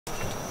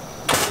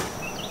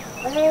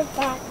What is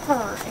that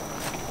called?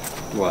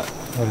 What?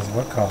 What is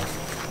what called?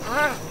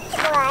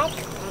 Black.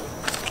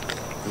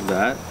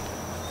 That?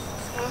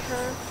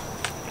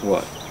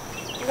 What?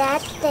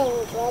 That thing,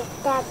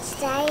 that's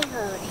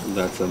holding.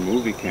 That's a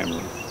movie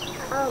camera.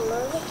 Oh,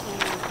 movie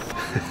camera.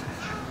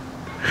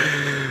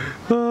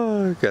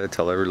 Oh, gotta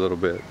tell every little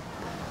bit.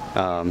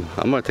 I'm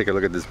gonna take a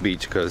look at this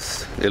beach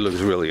because it looks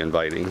really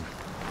inviting.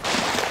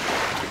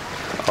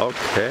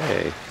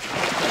 Okay.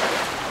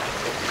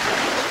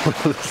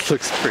 This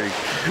looks pretty.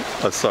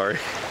 Oh, sorry.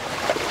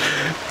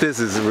 This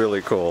is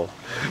really cool.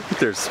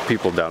 There's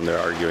people down there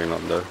arguing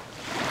on the,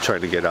 trying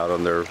to get out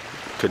on their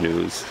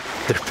canoes,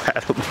 their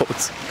paddle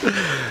boats.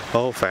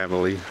 Oh,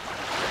 family.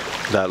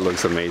 That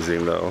looks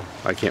amazing though.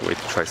 I can't wait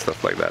to try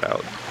stuff like that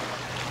out.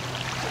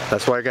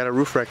 That's why I got a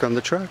roof rack on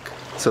the truck,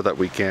 so that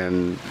we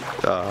can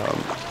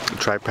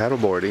try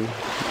paddleboarding.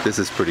 This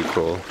is pretty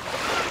cool.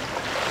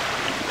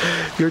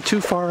 You're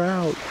too far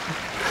out.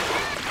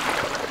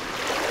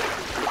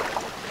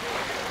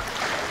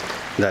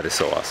 That is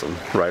so awesome.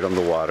 Right on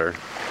the water,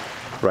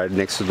 right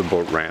next to the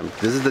boat ramp.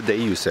 This is the day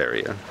use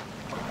area,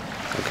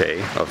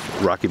 okay,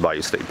 of Rocky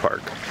Bayou State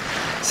Park.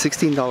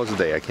 $16 a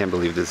day. I can't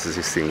believe this is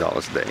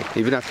 $16 a day.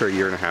 Even after a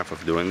year and a half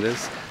of doing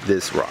this,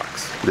 this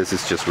rocks. This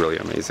is just really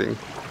amazing.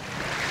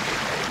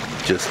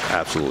 Just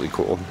absolutely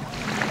cool.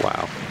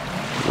 Wow.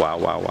 Wow,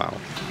 wow, wow.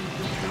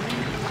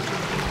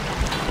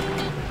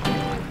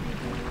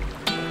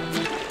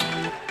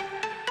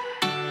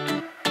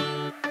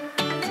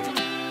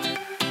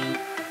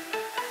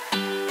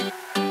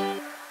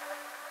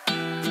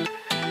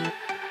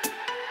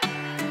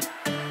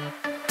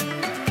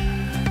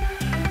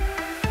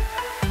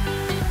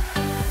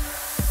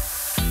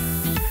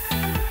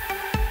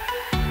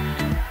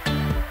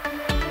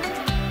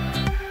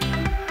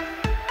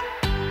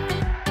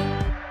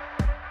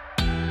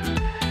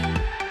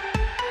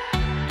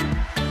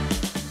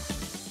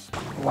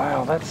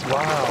 Wow, that's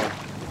wow.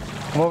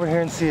 Come over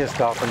here and see us,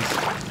 dolphins.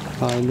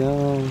 I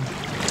know.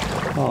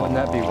 Wouldn't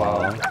that be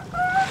wild?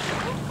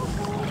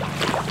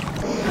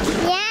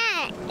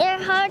 Yeah, they're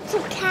hard to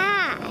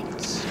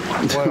catch.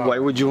 Why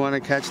would you want to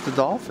catch the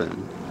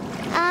dolphin?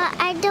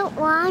 I don't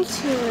want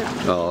to.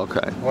 Oh,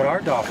 okay. What are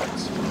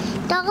dolphins?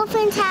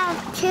 Dolphins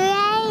have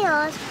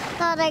tails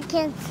so they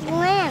can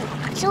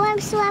swim. Swim,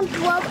 swim,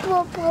 whoop,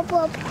 whoop, whoop,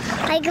 whoop,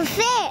 like a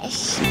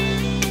fish.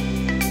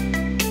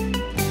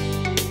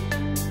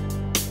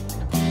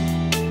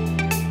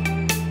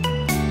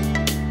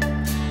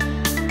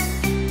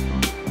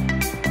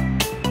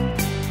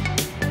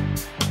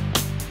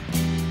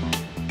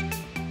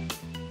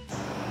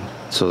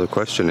 So the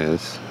question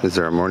is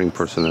there a morning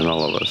person in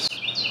all of us?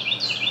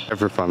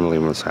 Every family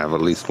must have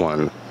at least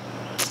one.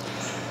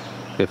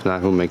 If not,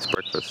 who makes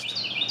breakfast?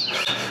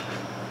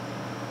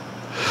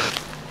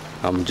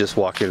 I'm just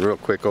walking real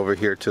quick over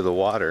here to the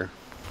water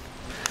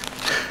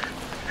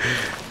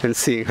and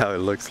seeing how it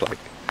looks like.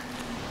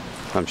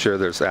 I'm sure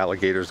there's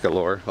alligators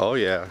galore. Oh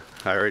yeah,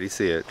 I already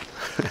see it.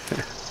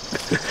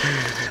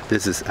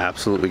 This is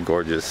absolutely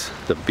gorgeous.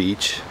 The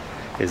beach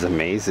is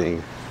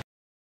amazing.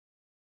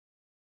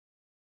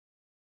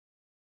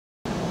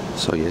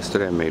 So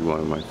yesterday I made one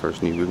of my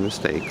first newbie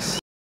mistakes.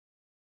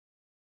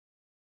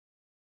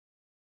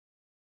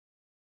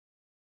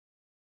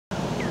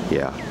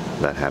 Yeah,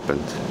 that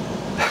happened.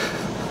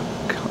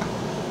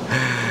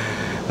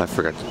 I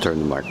forgot to turn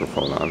the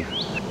microphone on.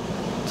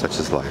 Such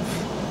is life.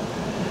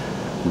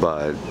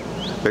 But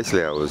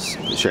basically I was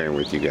sharing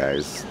with you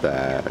guys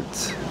that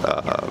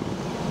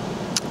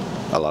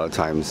a lot of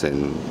times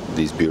in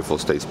these beautiful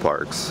state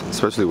parks,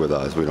 especially with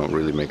us, we don't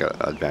really make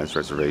advanced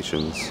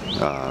reservations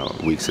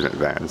weeks in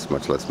advance,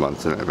 much less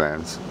months in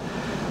advance.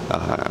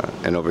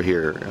 And over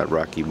here at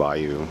Rocky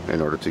Bayou,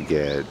 in order to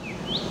get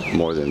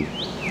more than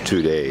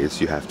 2 days,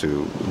 you have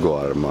to go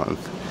out a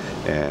month.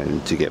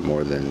 And to get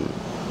more than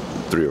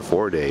 3 or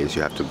 4 days,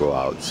 you have to go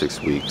out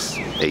 6 weeks,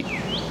 8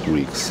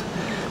 weeks.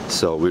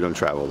 So we don't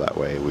travel that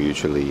way. We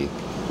usually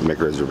make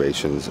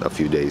reservations a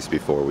few days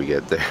before we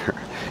get there,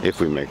 if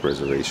we make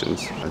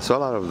reservations. And so a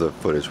lot of the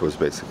footage was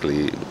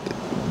basically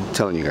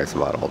telling you guys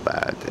about all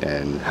that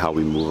and how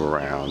we move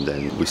around,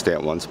 and we stay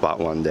at one spot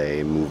one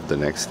day, move the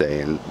next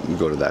day, and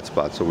go to that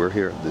spot. So we're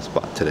here at this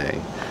spot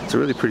today. It's a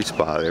really pretty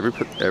spot.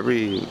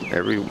 Every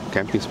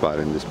camping spot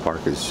in this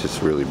park is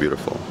just really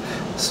beautiful.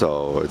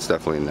 So it's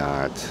definitely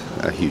not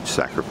a huge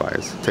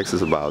sacrifice. It takes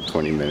us about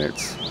 20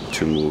 minutes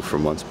to move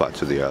from one spot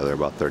to the other,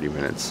 about 30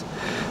 minutes.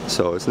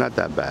 So it's not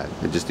that bad.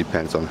 It just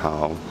depends on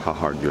how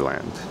hard you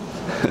land.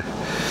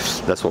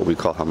 That's what we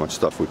call how much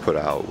stuff we put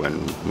out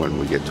when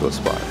we get to a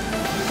spot.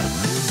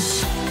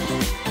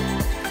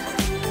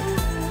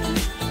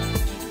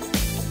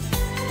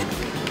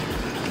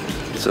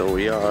 So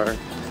we are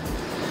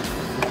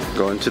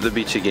going to the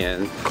beach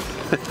again.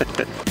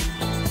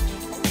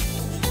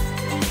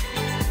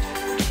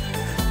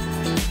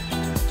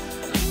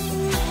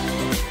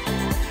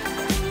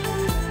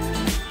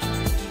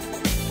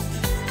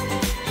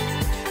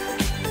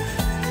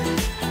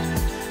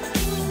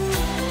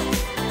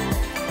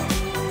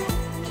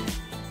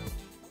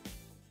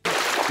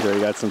 You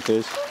already got some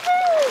fish?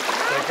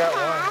 They got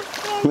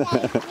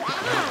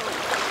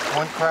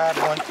one crab,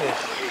 one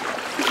fish.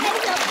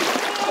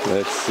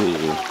 Let's see.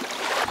 My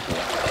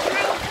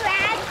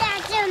crab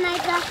that's in my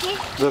bucket.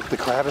 Look, the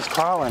crab is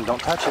crawling. Don't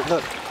touch it.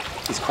 Look,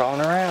 he's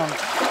crawling around.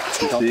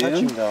 Don't touch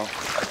him though.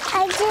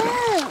 I do.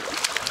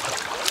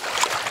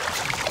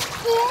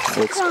 Yes,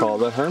 It's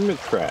called a hermit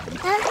crab. a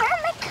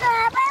hermit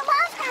crab. I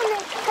love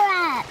hermit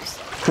crabs.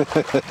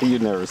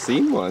 You've never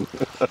seen one. No.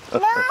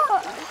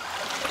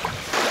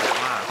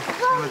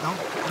 Don't in the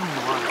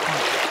water.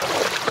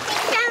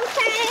 Some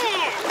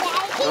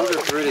crabs. Those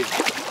are pretty.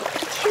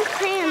 Two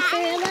clams.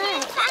 They're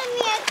alive.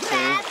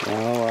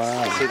 Oh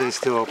wow. See, they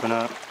still open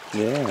up.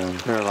 Yeah.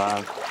 They're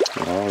alive.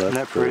 Oh, that's Isn't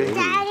that pretty?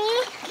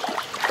 Daddy,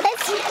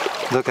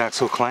 let's Look,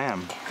 actual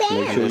clam. Make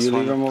sure This you leave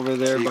one, them over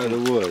there so you by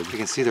can- the wood. You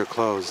can see they're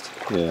closed.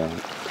 Yeah.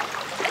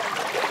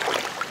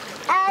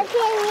 can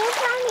you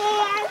come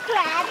here,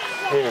 crabs?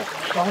 Here.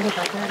 Oh, look,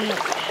 right there it is.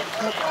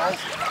 Look, guys.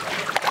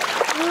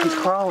 He's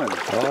crawling.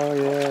 Oh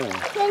yeah.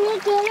 Can you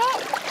get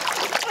it?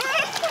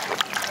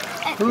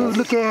 Ooh,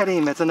 look at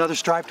him. That's another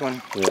striped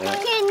one. Yeah.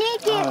 Can you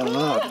get Oh, it?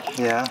 look.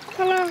 Yeah.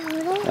 Can I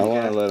hold it? I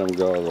want to let them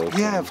go though.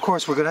 Yeah, of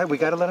course. We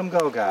gotta let them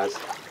go, guys.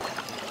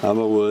 I'm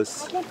a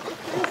wuss.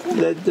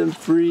 Let them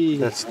free.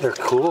 They're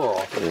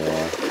cool.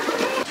 Yeah.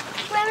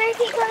 Where is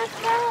he gonna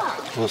crawl?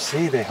 We'll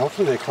see.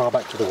 Hopefully they crawl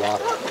back to the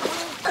water.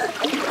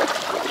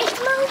 It's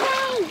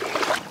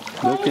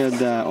moving. Look at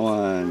that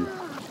one.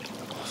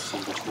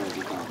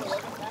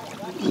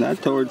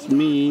 Not towards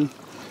me.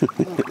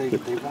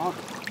 they walk.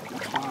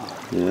 Wow.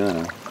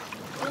 Yeah.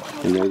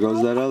 And there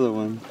goes that other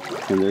one.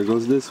 And there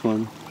goes this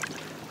one.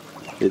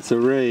 It's a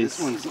race.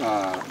 This one's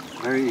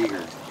very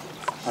eager.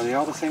 Are they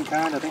all the same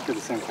kind? I think they're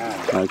the same kind.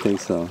 I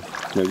think so.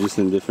 They're just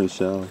in different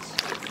shells.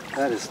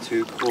 That is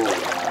too cool,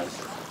 guys.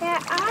 There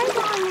are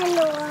some in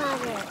the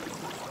water.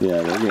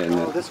 Yeah, they're getting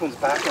Oh, it. this one's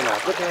backing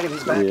up. Look at him.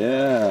 He's back.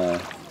 Yeah.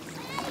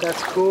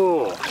 That's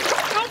cool.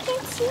 I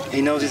can see.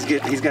 He knows he's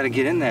got to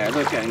get in there.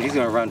 Look at him. He's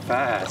going to run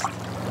fast.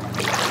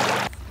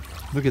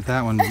 Look at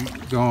that one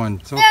going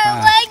so Their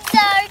legs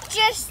are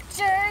just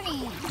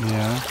dirty.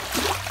 Yeah.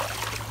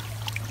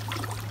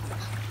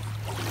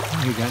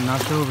 He got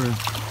knocked over.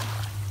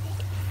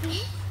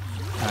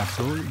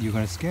 Absolutely. You're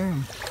going to scare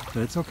him.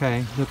 But it's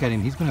okay. Look at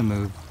him. He's going to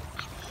move.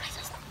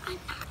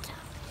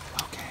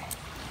 Okay.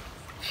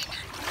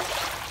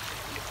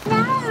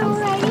 Now I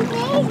already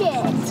made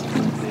it.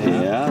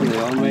 Yeah, they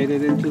all made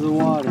it into the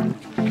water.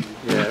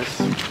 Yes.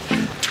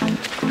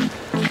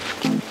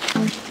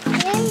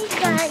 These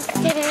guys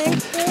can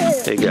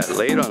too. They got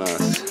late on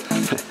us.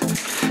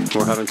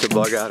 We're having to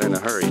bug out in a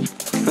hurry.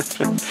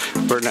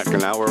 We're like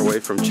an hour away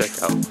from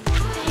checkout.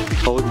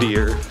 Oh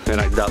dear, and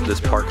I doubt this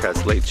park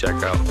has late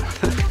checkout.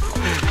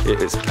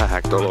 It is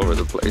packed all over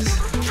the place.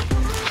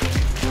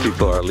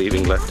 People are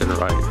leaving left and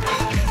right.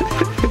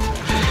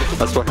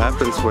 That's what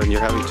happens when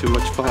you're having too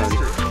much fun.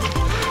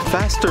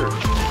 Faster!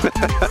 When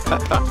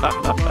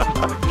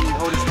you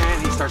hold his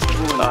hand, he starts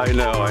pulling. I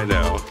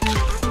know.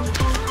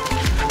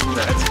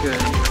 That's good.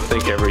 I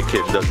think every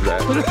kid does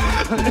that.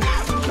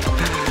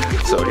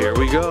 So here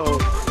we go.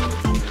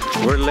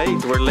 We're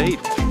late.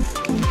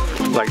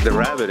 Like the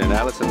rabbit in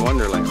Alice in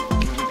Wonderland.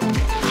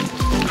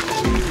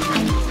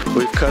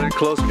 We've cut it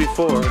close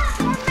before.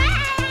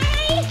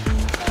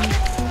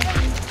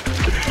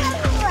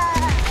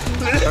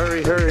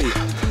 Hurry.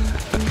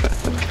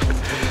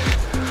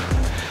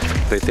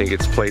 They think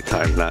it's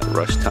playtime, not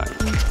rush time.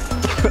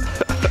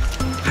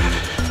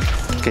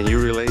 Can you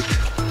relate?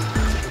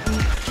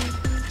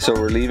 So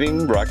we're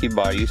leaving Rocky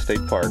Bayou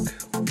State Park.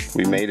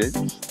 We made it.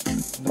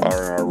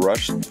 Our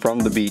rush from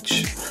the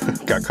beach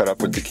got caught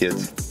up with the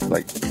kids.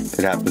 Like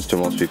it happens to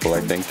most people,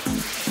 I think.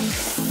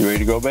 You ready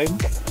to go, babe?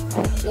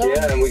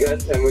 Yeah, and we got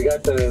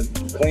the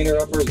cleaner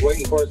uppers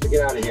waiting for us to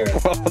get out of here.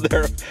 Oh,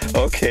 they're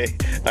okay.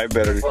 I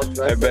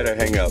better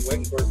hang up.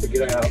 Waiting for us to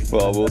get out.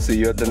 Well, we'll see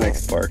you at the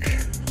next park.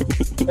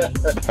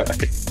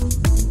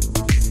 Bye.